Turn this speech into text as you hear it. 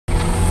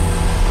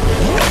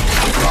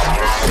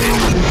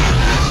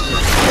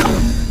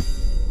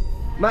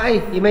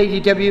Matty, you made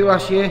your debut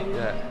last year.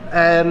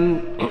 Yeah.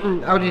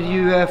 How did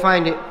you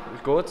find it? It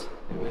was good.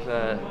 It was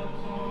a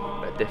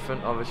bit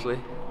different, obviously.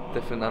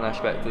 Different than I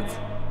expected.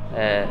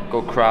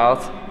 Good crowd,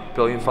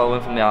 brilliant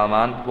following from the Isle of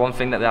Man. One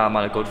thing that the Isle of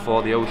Man are good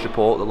for, they always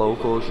support the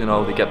locals, you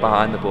know, they get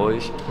behind the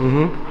boys.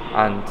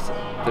 And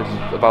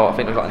there's about, I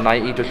think there's like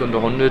 90, just under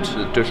 100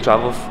 that just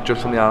travel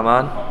just from the Isle of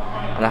Man.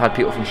 And I had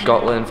people from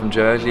Scotland, from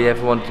Jersey,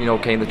 everyone, you know,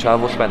 came to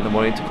travel, spent the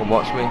money to come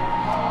watch me.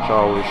 So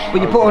I was,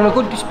 but you put on a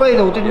good display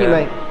though, didn't you,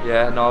 mate?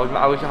 Yeah, no,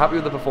 I was happy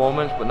with the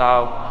performance, but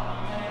now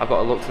I've got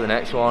to look to the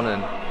next one,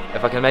 and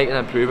if I can make an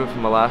improvement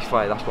from my last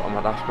fight, that's what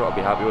I'll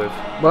be happy with.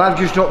 Well, I've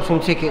just dropped some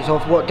tickets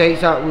off. What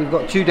date's that? We've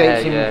got 2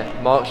 dates in.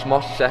 Yeah, March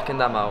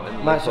 2nd I'm out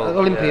in March,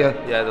 Olympia.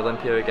 Yeah, the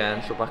Olympia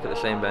again, so back at the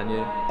same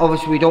venue.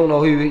 Obviously we don't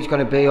know who it's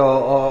going to be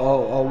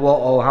or what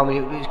or how many.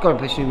 It's going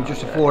to be soon,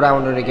 just a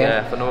 4-rounder again.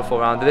 Yeah, for another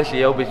 4-rounder. This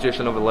year will be just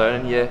another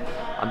learning year.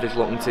 I'm just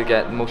looking to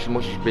get as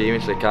much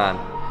experience as I can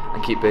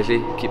and keep busy,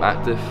 keep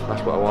active.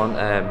 That's what I want.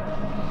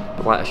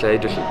 But like I say,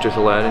 just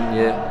a learning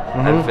year.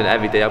 Everything,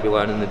 every day I'll be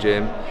learning in the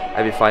gym.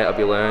 Every fight I'll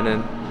be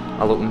learning.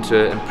 I'm looking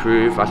to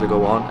improve as I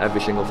go on,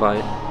 every single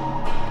fight.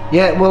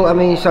 Yeah, well, I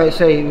mean, so I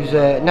say, it was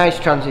a nice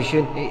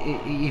transition.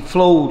 It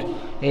flowed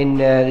in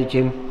the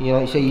gym. You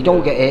know, so you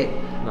don't get hit,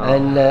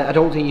 and I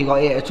don't think you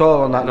got hit at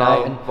all on that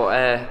night. And but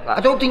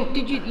I don't think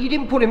you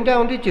didn't put him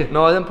down, did you?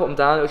 No, I didn't put him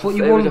down. It was a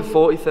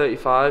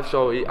 40-35,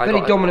 so I very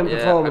got dominant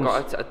performance.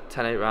 I got a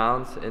 10-8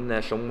 round in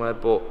there somewhere,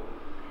 but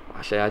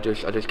I say I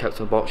just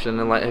kept on boxing,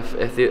 and like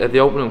if the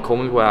opening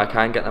comes where I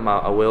can get them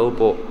out, I will.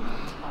 But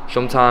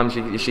sometimes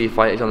you see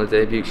fighters on the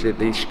debut,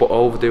 they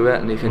overdo it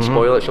and they can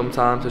spoil it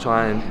sometimes to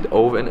try and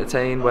over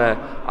entertain. Where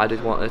I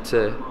just wanted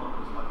to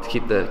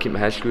keep my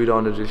head screwed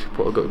on and just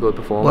put a good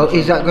performance. Well,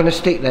 is that going to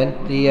stick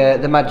then?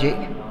 The magic,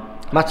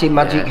 Matty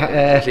Magic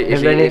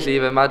Rennie? It's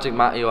either Magic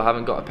Matty or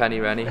haven't got a penny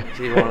Rennie. It's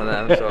either one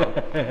of them.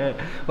 So.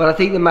 Well, I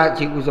think the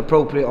magic was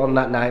appropriate on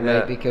that night,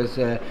 mate, because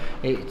it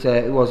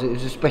was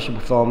a special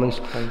performance.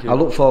 Thank you. I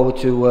look forward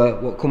to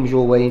what comes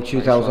your way in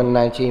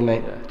 2019,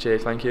 mate. Yeah,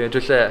 cheers, thank you. And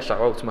just shout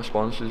out to my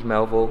sponsors,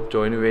 Melville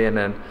Joinery, and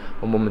then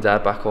my mum and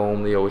dad back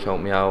home. They always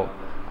help me out,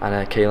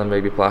 and Kaelin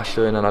Baby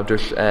Plastering, and I've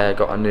just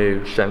got a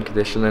new strength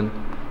conditioning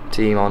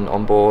team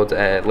on board,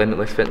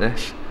 Limitless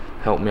Fitness.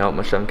 Helped me out with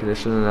my strength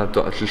conditioning, and I've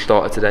just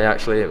started today.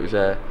 Actually, it's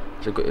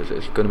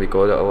going to be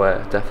good. It'll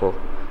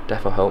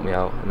definitely help me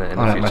out in the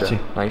future. Matty.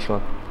 Nice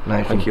one.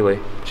 Nice. Thank you, Lee.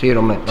 See you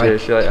on, mate.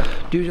 Cheers. See you later.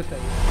 Do us a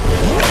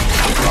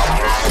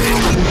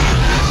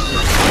favour.